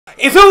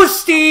If it was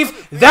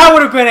Steve, that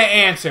would have been an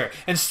answer.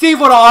 And Steve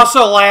would have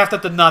also laughed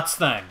at the nuts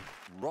thing.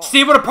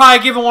 Steve would have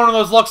probably given one of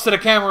those looks to the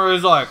camera where he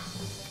was like,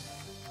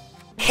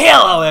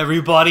 hello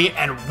everybody,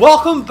 and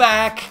welcome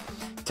back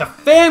to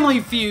Family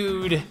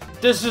Feud.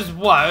 This is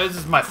what? This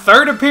is my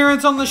third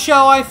appearance on the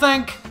show, I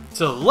think.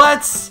 So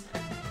let's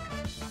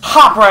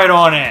hop right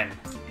on in.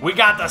 We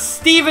got the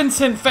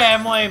Stevenson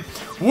family.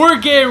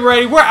 We're getting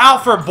ready. We're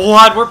out for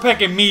blood. We're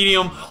picking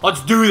medium.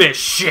 Let's do this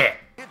shit.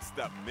 It's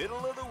the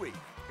middle of the week,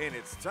 and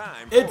it's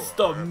time for... It's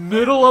the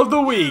middle of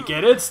the week,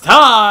 and it's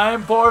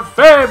time for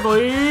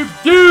Family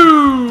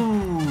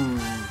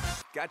Feud.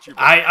 Got your...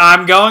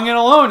 I'm going in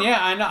alone. Yeah,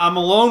 I'm a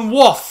lone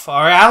wolf.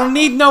 All right, I don't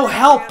need no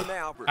help.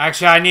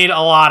 Actually, I need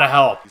a lot of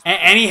help.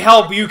 Any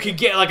help you could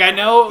get. Like, I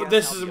know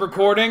this is a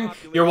recording.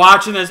 You're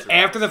watching this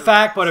after the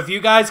fact, but if you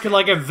guys could,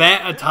 like,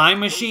 invent a time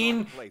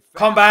machine,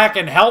 come back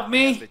and help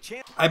me,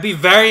 I'd be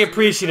very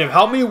appreciative.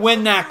 Help me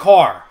win that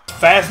car.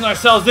 Fasten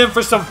ourselves in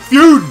for some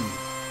feuding.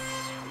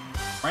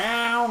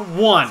 Round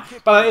one.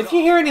 But if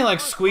you hear any,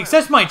 like, squeaks,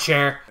 that's my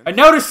chair. I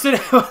noticed it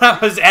when I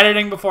was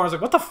editing before. I was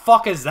like, what the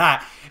fuck is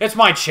that? It's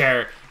my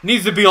chair. It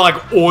needs to be,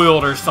 like,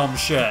 oiled or some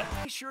shit.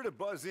 Be sure to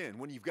buzz in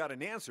when you've got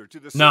an answer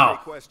to the survey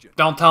question.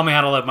 Don't tell me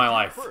how to live my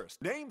life.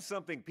 First, name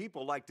something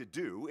people like to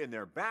do in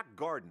their back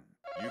garden.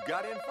 You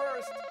got in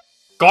first.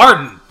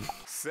 Garden.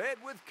 Say it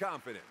with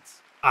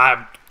confidence.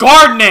 I'm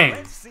gardening.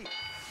 Let's see.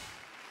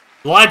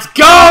 Let's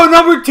go,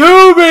 number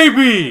two,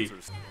 baby.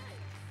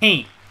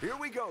 Paint. Here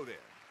we go then.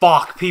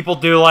 Fuck, people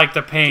do like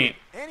to paint.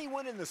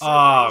 Anyone in the survey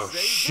Oh, say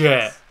shit.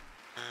 this?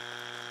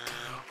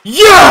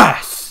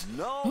 Yes!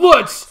 No.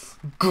 Let's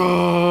go!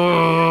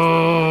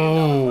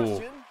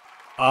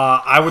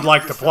 I would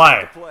like to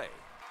play.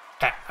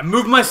 Okay, I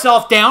move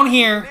myself down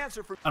here.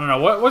 I don't know,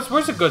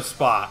 where's a good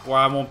spot where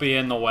I won't be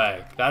in the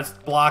way? That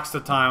blocks the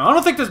time. I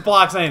don't think this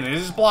blocks anything.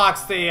 This just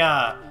blocks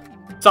the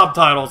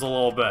subtitles a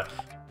little bit.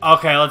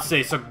 Okay, let's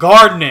see. So,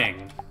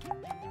 gardening.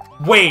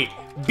 Wait,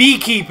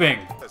 beekeeping.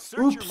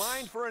 Search your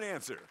mind for an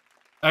answer.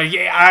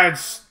 Yeah,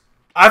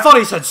 I thought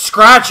he said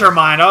scratch your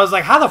mind. I was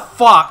like, how the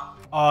fuck?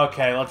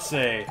 Okay, let's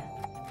see.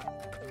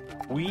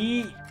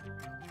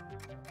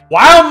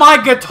 While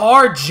my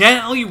guitar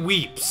gently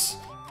weeps.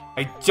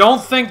 I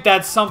don't think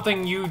that's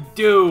something you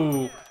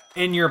do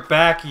in your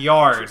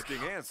backyard.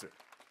 Interesting answer.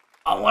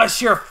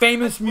 Unless you're a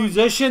famous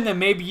musician, then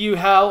maybe you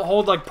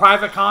hold like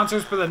private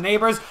concerts for the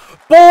neighbors.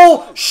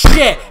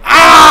 Bullshit!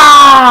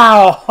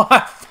 Ow! I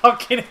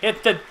fucking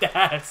hit the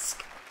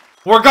desk.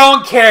 We're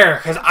going care,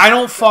 because I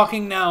don't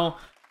fucking know.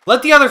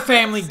 Let the other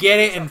family get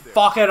it and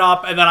fuck it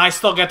up, and then I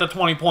still get the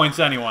 20 points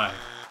anyway.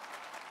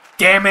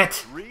 Damn it.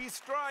 3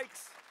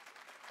 strikes.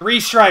 3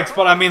 strikes,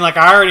 but I mean, like,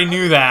 I already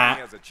knew that.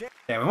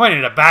 Yeah, we might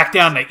need to back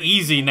down to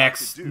easy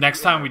next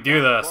time we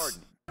do this.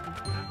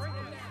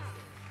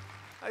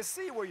 I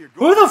see where you're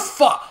going. Who the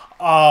fuck?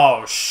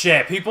 Oh,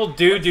 shit. People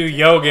do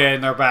yoga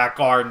in their back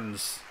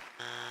gardens.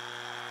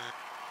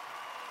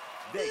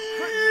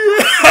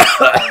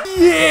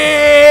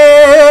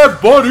 Yeah,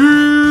 buddy!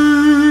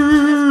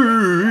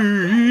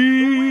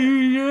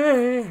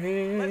 Yeah!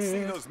 Let's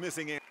see those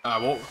missing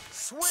Well,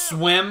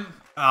 swim?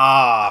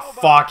 Ah,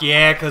 fuck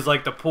yeah, because,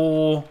 like, the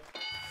pool.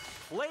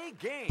 Play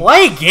games.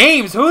 Play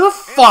games? Who the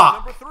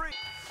fuck? Number 3.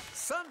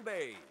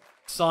 Sunbathe.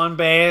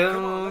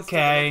 Sunbathe,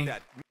 okay.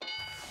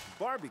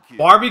 Barbecue.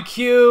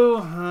 Barbecue,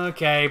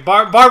 okay.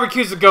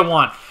 Barbecue's a good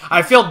one.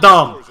 I feel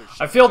dumb.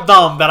 I feel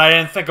dumb that I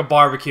didn't think of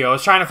barbecue. I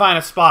was trying to find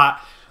a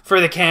spot for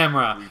the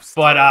camera,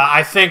 but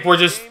I think we're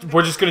just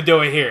gonna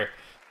do it here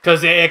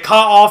because it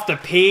cut off the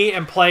P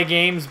and play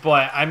games.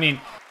 But I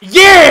mean,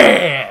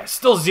 yeah,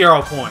 still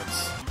 0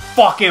 points.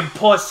 Fucking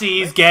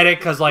pussies, get it?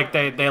 Because like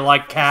they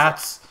like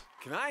cats.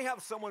 Can I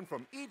have someone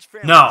from each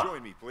family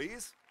join me,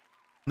 please?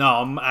 No,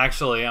 I'm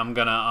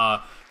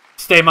gonna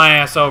stay my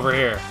ass over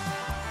here.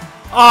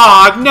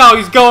 Ah, no,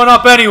 he's going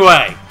up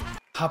anyway.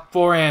 Top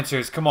 4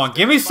 answers. Come on,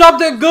 give me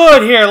something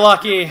good here,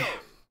 Lucky.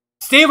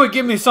 Steve would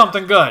give me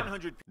something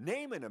good.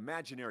 Name an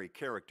imaginary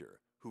character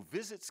who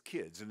visits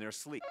kids in their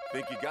sleep.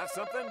 Think you got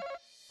something?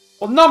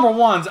 Well, number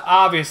 1's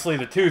obviously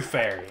the Tooth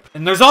Fairy.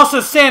 And there's also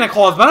Santa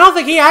Claus, but I don't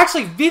think he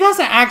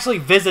doesn't actually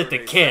visit the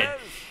kid.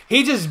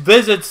 He just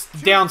visits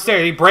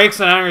downstairs. He breaks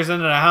and enters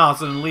into the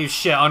house and leaves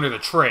shit under the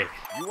tree.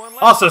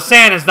 Also,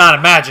 Santa's not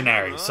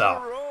imaginary,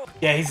 so.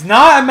 Yeah, he's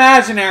not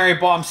imaginary,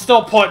 but I'm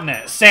still putting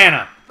it.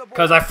 Santa.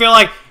 Because I feel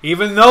like,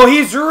 even though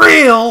he's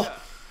real,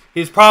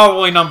 he's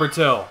probably number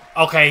 2.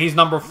 Okay, he's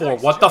number 4.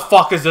 What the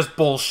fuck is this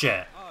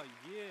bullshit?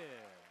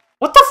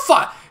 What the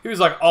fuck? He was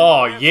like,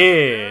 oh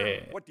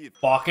yeah.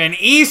 Fucking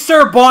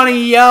Easter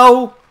Bunny,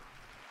 yo.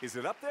 Is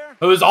it up there?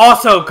 It was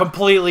also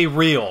completely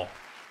real.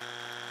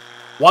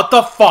 What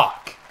the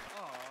fuck?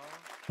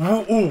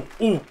 Ooh, ooh,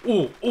 ooh,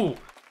 ooh, ooh.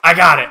 I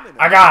got it.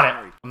 I got it.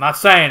 I'm not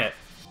saying it,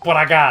 but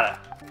I got it.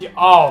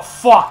 Oh,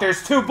 fuck.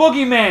 There's 2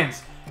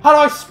 boogeymans. How do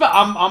I spell?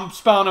 I'm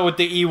spelling it with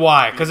the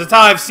EY, because it's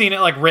how I've seen it,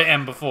 like,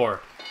 written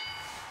before.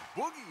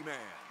 Boogeyman.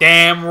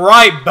 Damn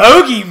right,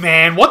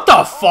 Bogeyman. What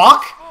the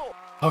fuck?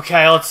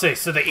 Okay, let's see.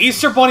 So the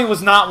Easter Bunny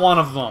was not one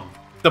of them.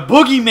 The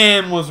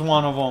Boogeyman was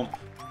one of them.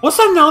 What's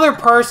another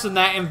person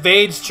that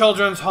invades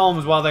children's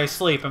homes while they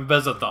sleep and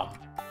visit them?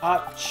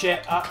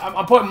 Shit.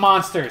 I'm putting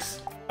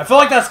monsters. I feel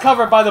like that's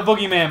covered by the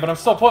boogeyman, but I'm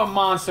still putting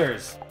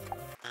monsters.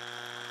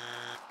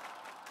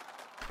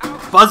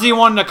 Buzzy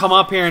wanted to come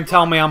up here and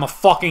tell me I'm a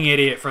fucking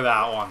idiot for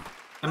that one.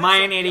 Am I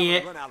an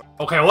idiot?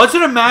 Okay, what's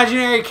an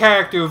imaginary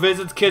character who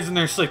visits kids in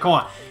their sleep? Come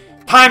on.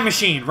 Time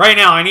machine. Right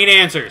now, I need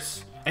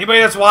answers. Anybody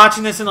that's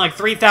watching this in like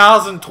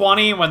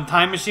 3020 when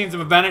time machines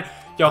have invented,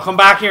 yo, come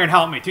back here and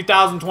help me.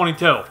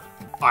 2022. Alright,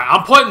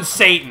 I'm putting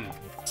Satan.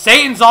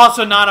 Satan's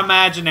also not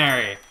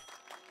imaginary.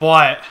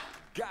 But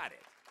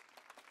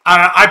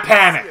I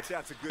panicked.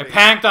 I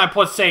panicked and I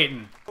put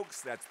Satan.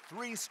 That's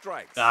 3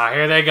 strikes.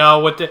 Here they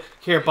go with the...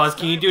 Here, Buzz,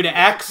 can you do the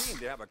X?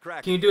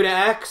 Can you do the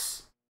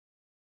X?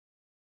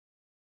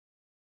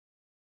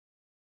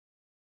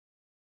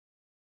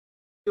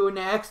 Doing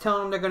the X,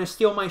 telling them they're gonna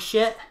steal my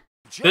shit?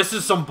 This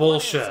is some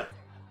bullshit.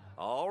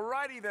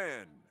 Alrighty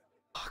then.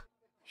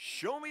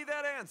 Show me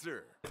that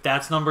answer. If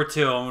that's number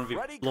 2, I'm gonna be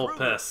a little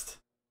pissed.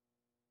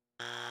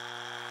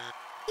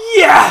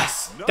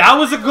 Yes! That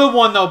was a good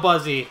one though,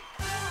 Buzzy.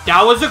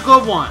 That was a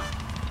good one.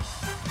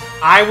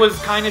 I was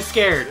kind of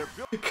scared.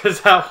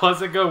 Because that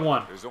was a good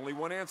one. There's only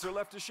one answer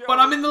left to show. But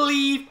I'm in the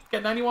lead.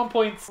 Got 91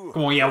 points.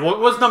 Come on, yeah. What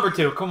was number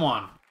 2? Come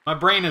on. My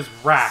brain is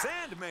racked.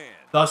 Sandman.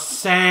 The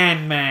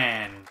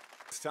Sandman.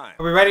 It's time.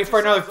 Are we ready for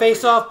another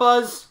face-off,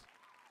 Buzz?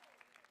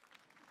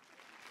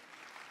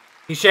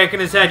 He's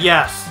shaking his head,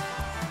 yes.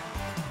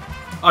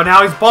 Oh,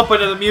 now he's bumping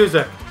to the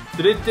music.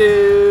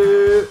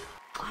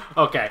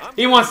 Okay,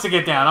 he wants to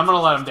get down. I'm gonna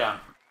let him down.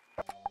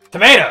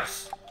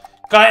 Tomatoes.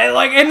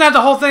 Like, isn't that the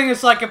whole thing?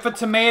 It's like if a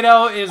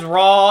tomato is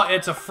raw,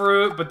 it's a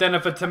fruit, but then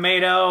if a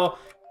tomato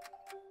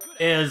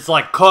is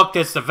like cooked,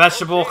 it's the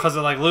vegetable because it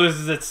like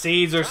loses its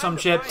seeds or some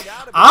shit.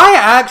 I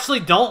actually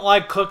don't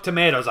like cooked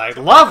tomatoes. I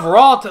love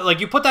raw,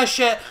 like you put that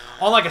shit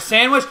on like a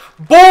sandwich.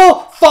 Bull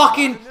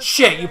fucking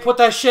shit. You put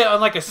that shit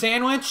on like a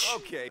sandwich,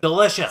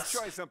 delicious.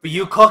 But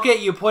you cook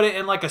it, you put it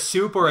in like a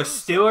soup or a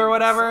stew or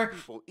whatever.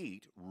 People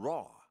eat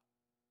raw.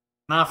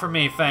 Not for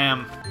me,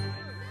 fam.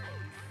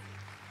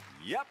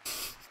 Yep.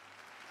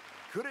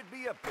 Could it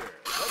be up there?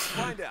 Let's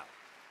find out.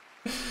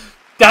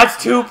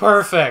 That's too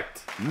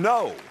perfect.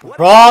 No.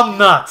 Raw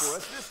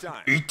nuts.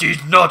 Eat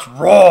these nuts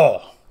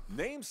raw.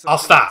 I'll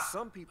stop.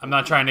 I'm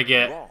not trying to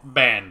get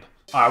banned.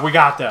 Alright, we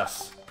got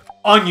this.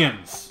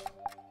 Onions.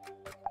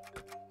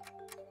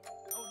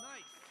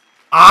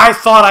 I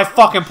thought I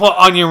fucking put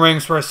onion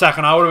rings for a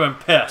second. I would have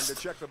been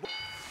pissed.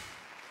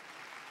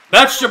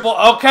 Vegetable.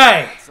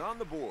 Okay.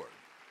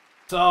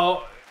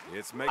 So,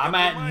 I'm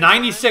at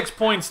 96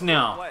 points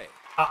now.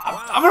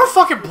 I'm gonna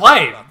fucking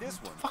play. What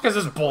the fuck is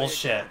this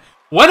bullshit?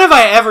 When have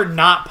I ever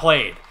not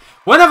played?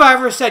 When have I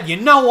ever said, you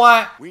know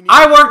what?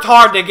 I worked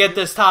hard to get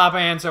this top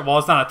answer. Well,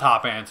 it's not a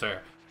top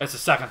answer. It's the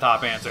second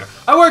top answer.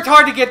 I worked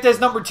hard to get this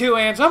number 2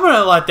 answer. I'm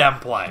gonna let them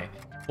play.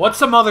 What's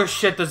some other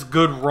shit that's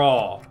good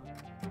raw?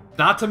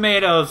 Not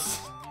tomatoes.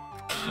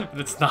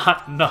 It's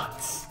not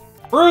nuts.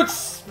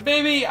 Fruits,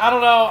 baby. I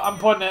don't know. I'm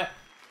putting it.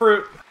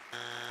 Fruit.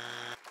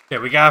 Okay,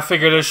 we gotta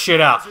figure this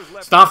shit out.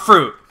 It's not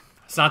fruit.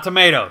 It's not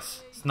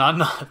tomatoes. It's not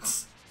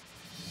nuts.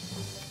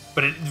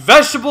 But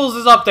vegetables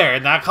is up there,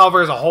 and that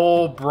covers a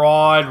whole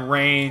broad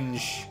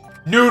range.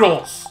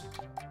 Noodles.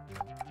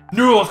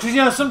 Noodles, because,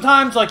 you know,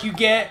 sometimes, like, you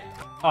get...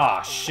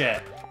 Oh,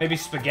 shit. Maybe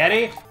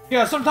spaghetti? You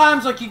know,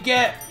 sometimes, like, you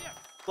get...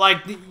 Like,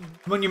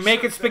 when you're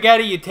making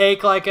spaghetti, you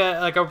take, like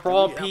a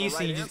raw piece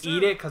and you just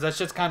eat it, because that's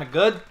just kind of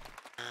good.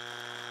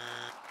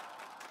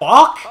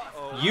 Fuck?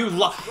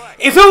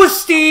 If it was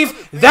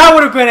Steve, that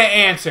would have been an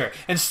answer.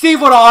 And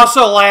Steve would have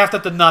also laughed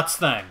at the nuts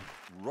thing.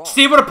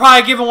 Steve would have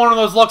probably given one of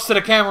those looks to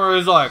the camera where he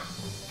was like...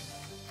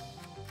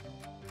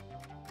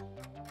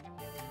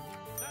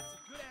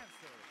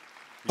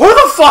 Who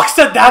the fuck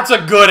said that's a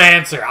good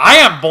answer? I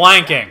am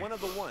blanking.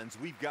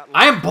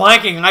 I am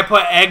blanking and I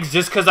put eggs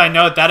just because I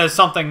know that is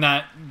something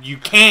that you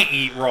can't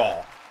eat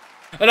raw.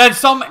 And then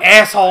some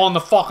asshole in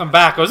the fucking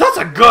back goes, that's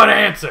a good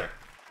answer.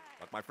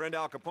 Like my friend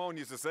Al Capone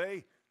used to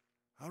say,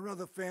 our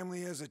other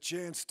family has a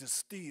chance to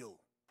steal.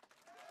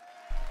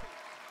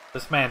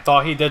 This man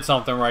thought he did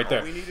something right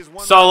there.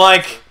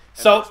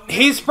 So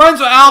he's friends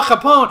with Al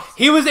Capone.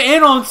 He was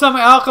in on some of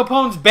Al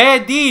Capone's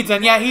bad deeds,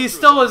 and yet he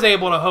still was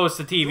able to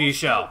host a TV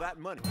show.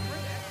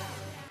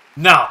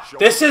 No,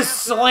 this is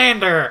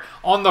slander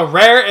on the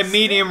rare and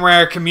medium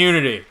rare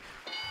community.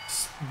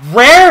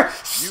 Rare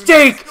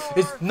steak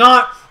is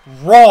not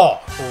raw.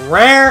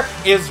 Rare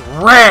is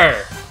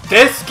rare.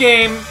 This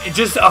game, it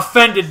just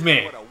offended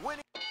me.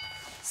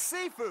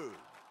 Seafood.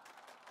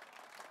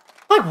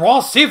 Like raw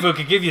seafood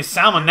could give you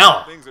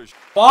salmonella.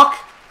 Fuck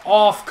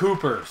off,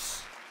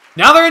 Coopers.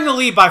 Now they're in the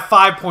lead by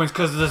 5 points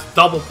because of this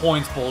double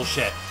points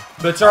bullshit.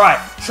 But it's alright.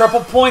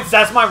 Triple points,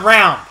 that's my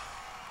round.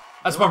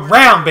 That's my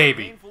round,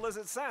 baby. Painful as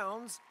it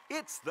sounds,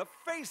 it's the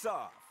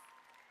face-off.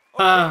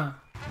 Alright,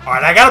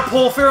 I gotta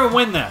pull through and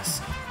win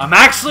this. I'm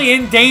actually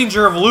in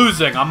danger of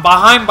losing. I'm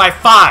behind by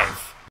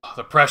 5.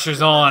 The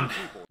pressure's on.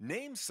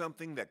 Name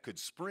something that could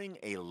spring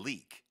a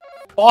leak.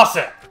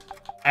 Faucet.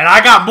 And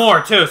I got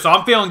more, too, so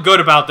I'm feeling good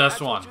about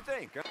this one.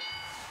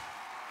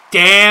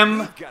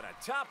 Damn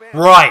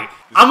right.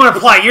 I'm gonna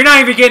play. You're not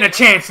even getting a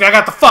chance. I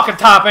got the fucking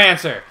top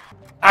answer.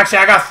 Actually,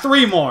 I got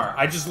 3 more.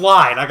 I just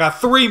lied. I got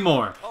 3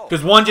 more.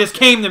 Because one just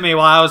came to me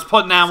while I was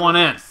putting that one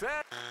in.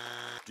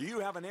 Do you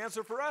have an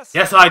answer for us?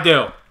 Yes, I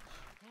do.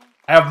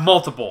 I have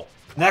multiple.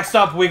 Next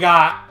up, we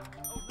got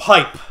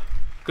pipe.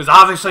 Because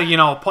obviously, you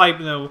know, pipe,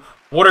 the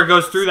water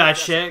goes through that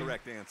shit.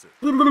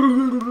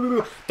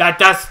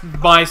 That's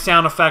my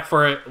sound effect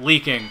for it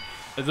leaking.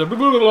 It's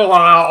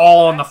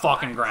all on the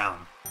fucking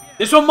ground.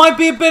 This one might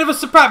be a bit of a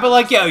surprise, but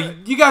like, yo,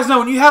 you guys know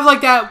when you have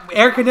like that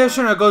air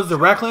conditioner that goes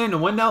directly in the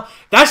window,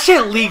 that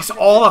shit leaks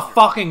all the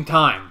fucking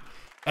time.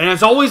 And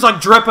it's always like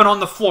dripping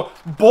on the floor.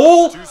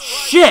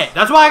 Bullshit!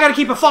 That's why I gotta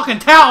keep a fucking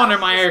towel under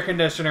my air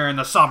conditioner in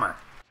the summer.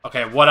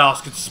 Okay, what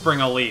else could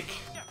spring a leak?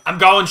 I'm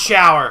going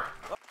shower.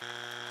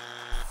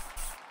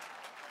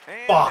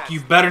 Fuck, you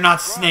better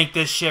not snake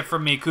this shit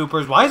from me,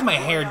 Coopers. Why is my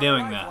hair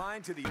doing that?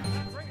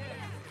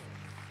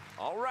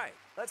 Alright,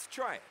 let's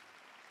try it.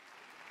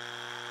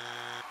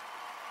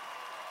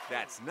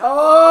 That's not.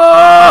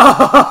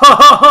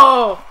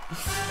 Oh!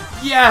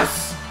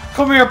 Yes!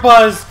 Come here,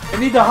 Buzz. I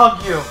need to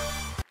hug you.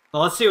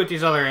 Well, let's see what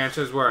these other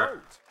answers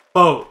were.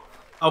 Boat.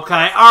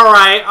 Okay,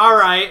 alright,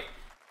 alright.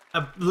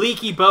 A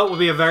leaky boat would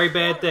be a very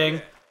bad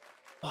thing.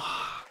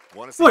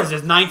 What is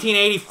this,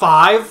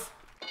 1985?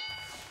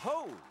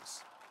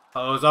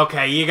 Hose.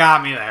 Okay, you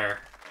got me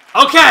there.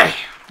 Okay,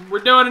 we're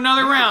doing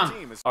another round.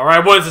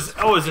 Alright, what is this?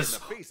 Oh, is this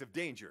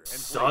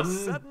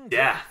sudden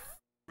death?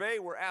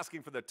 We're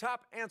asking for the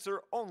top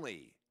answer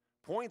only.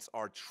 Points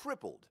are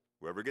tripled.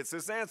 Whoever gets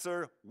this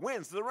answer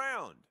wins the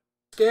round.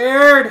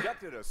 Scared.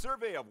 Conducted a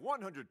survey of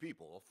 100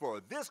 people for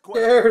this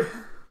question. Scared.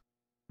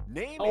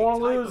 Name a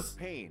type of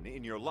pain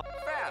in your life.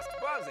 Fast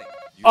buzzing.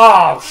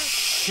 Oh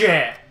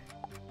shit.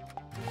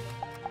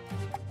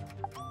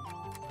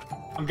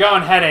 I'm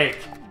going headache.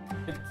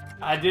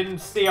 I didn't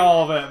see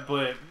all of it,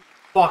 but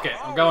fuck it.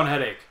 I'm going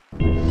headache.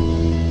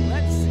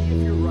 Let's see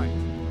if you're right.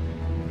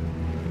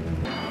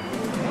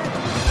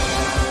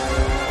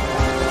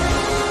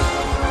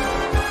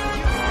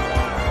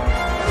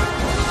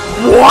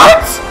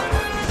 What?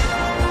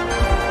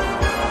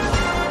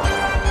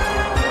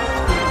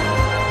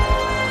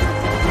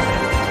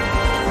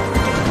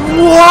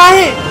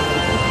 What?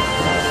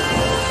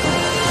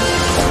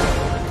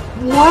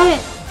 What?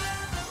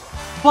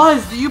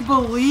 Buzz, do you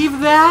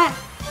believe that?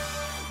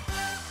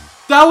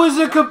 That was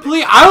a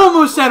complete... I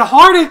almost said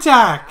heart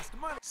attack.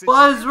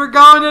 Buzz, we're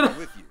going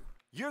to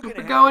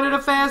the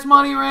fast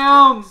money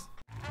round.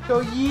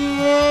 Go,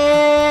 yeah.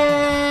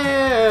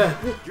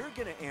 You're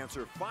gonna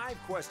answer 5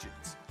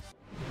 questions.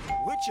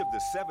 Which of the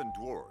 7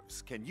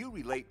 dwarves can you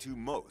relate to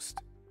most?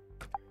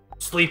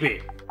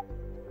 Sleepy.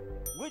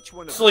 Which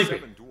one of Sleepy. the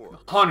 7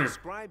 dwarves 100.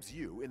 describes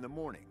you in the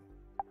morning?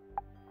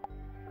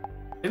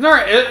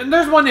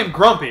 There's one named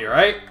Grumpy,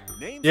 right?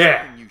 Name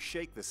Yeah. something you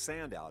shake the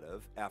sand out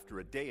of after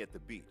a day at the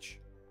beach.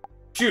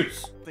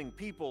 Shoes.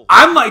 People.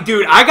 I'm like,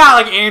 dude, I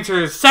got like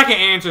answers, second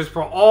answers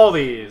for all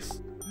these.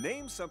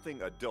 Name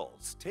something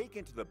adults take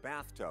into the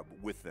bathtub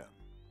with them.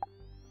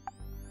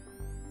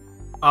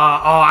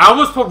 I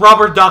almost put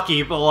rubber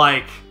ducky, but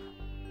like,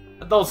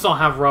 adults don't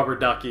have rubber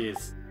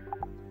duckies.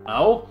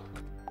 No?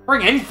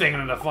 Bring anything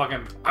into the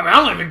fucking... I mean,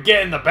 I don't even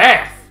get in the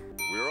bath.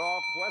 We're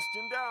all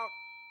questioned out.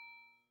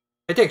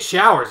 I take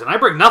showers, and I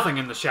bring nothing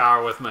in the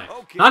shower with me.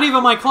 Okay. Not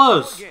even my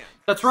clothes.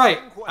 That's right.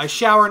 I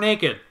shower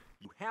naked.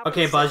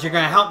 Okay, Buzz, you're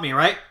gonna help me,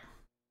 right?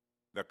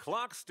 The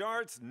clock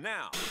starts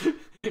now.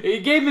 He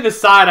gave me the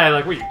side eye,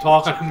 like, what, you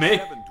talking to me?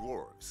 7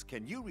 dwarves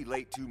can you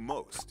relate to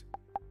most?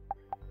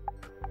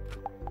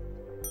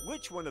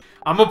 Which one of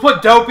I'm gonna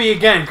put Dopey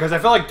again, because I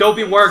feel like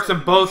Dopey works in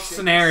both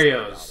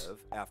scenarios.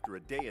 After a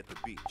day at the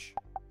beach.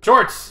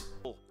 Shorts.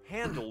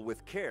 Handle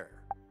with care.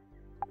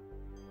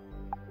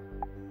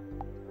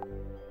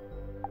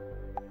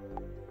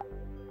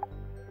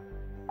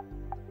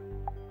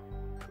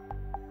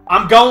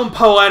 I'm going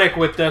poetic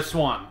with this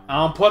one.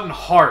 I'm putting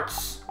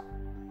hearts.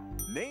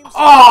 Names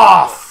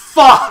oh,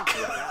 fuck!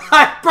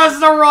 I pressed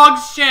the wrong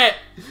shit!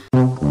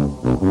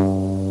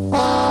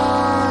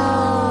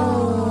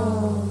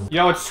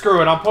 Yo, it's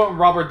screw it. I'm putting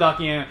rubber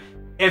ducky in.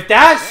 If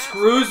that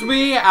screws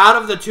me out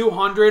of the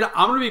 200,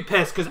 I'm gonna be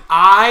pissed, because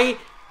I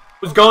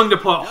was going to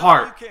put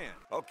heart.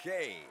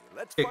 Okay,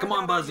 let's come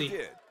on, Buzzy.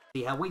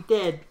 See how we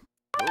did.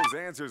 Those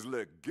answers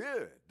look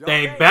good.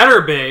 They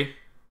better be.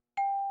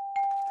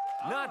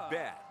 Not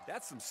bad.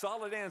 That's some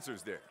solid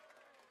answers there.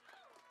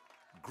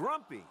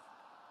 Grumpy.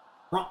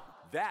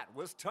 That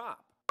was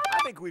top. I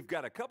think we've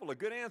got a couple of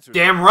good answers.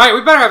 Damn right.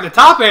 We better have the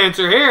top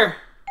answer here.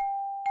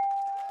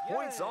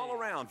 Points all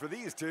around for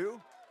these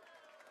two.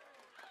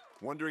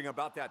 Wondering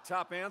about that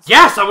top answer?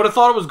 Yes, I would have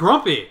thought it was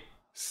Grumpy.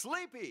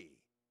 Sleepy.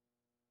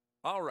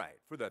 All right,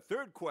 for the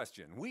 3rd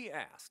question, we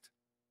asked.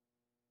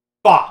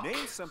 Fuck.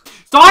 Name something.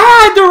 So I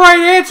had the right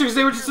answers.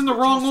 They were just in the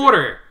wrong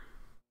order.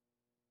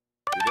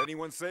 Did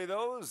anyone say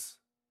those?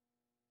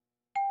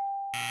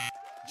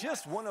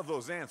 Just one of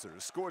those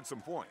answers scored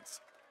some points.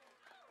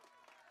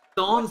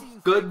 Still in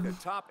good. The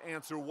top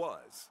answer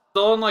was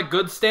Still in like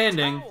good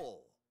standing.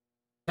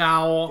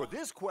 Towel. For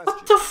this question,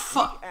 What the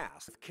fuck?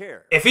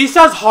 Care. If he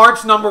says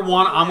Hearts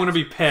 #1, I'm gonna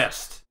be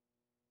pissed.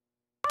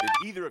 Did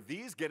either of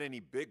these get any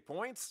big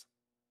points?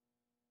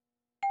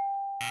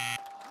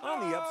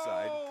 On the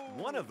upside,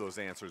 one of those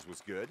answers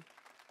was good.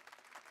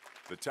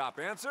 The top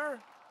answer?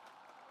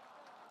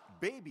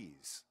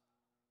 Babies.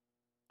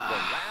 The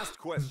last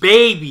question.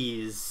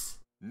 Babies.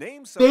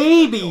 Name some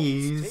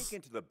babies. Take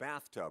into the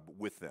bathtub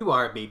with them. You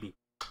are a baby.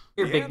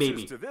 You're a big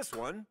baby. To this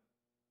one.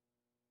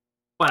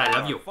 But I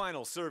love you.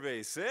 Final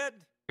survey said.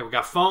 Okay, we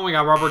got phone. We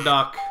got rubber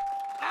duck.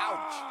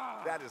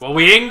 Ouch. That is well,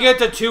 we didn't get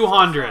to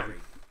 200.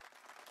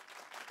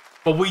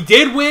 But we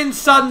did win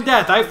sudden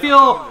death. I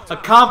feel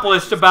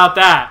accomplished about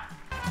that.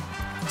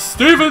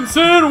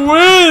 Stevenson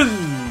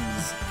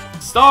wins!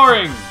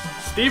 Starring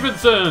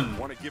Stevenson.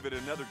 Want to give it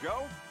another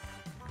go?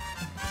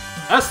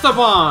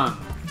 Esteban.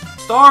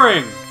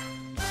 Starring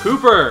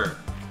Cooper.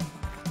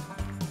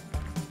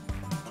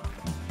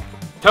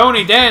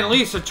 Tony, Dan,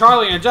 Lisa,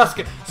 Charlie, and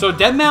Jessica. So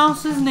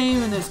Deadmau5's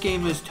name in this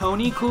game is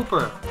Tony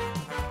Cooper.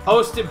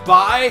 Hosted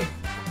by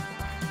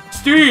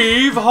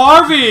Steve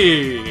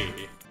Harvey.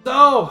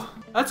 So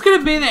that's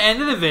gonna be the end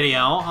of the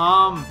video.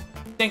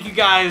 Thank you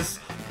guys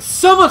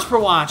so much for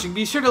watching.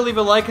 Be sure to leave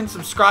a like and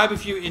subscribe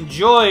if you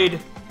enjoyed.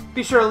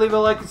 Be sure to leave a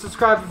like and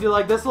subscribe if you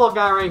like this little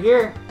guy right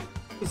here,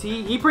 because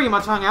he pretty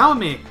much hung out with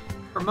me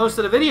for most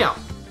of the video.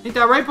 Ain't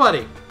that right,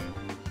 buddy?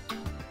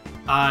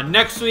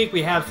 Next week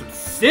we have some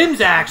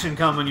Sims action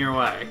coming your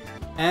way.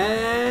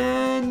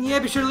 And yeah,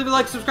 be sure to leave a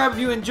like, subscribe if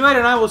you enjoyed it,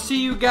 and I will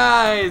see you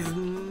guys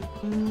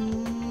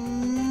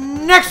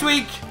next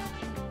week.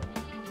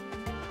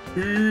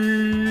 Peace.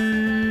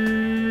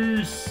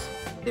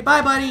 Say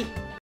bye, buddy.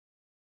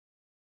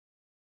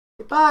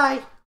 Say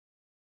bye.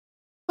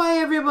 Bye,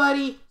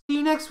 everybody. See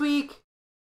you next week.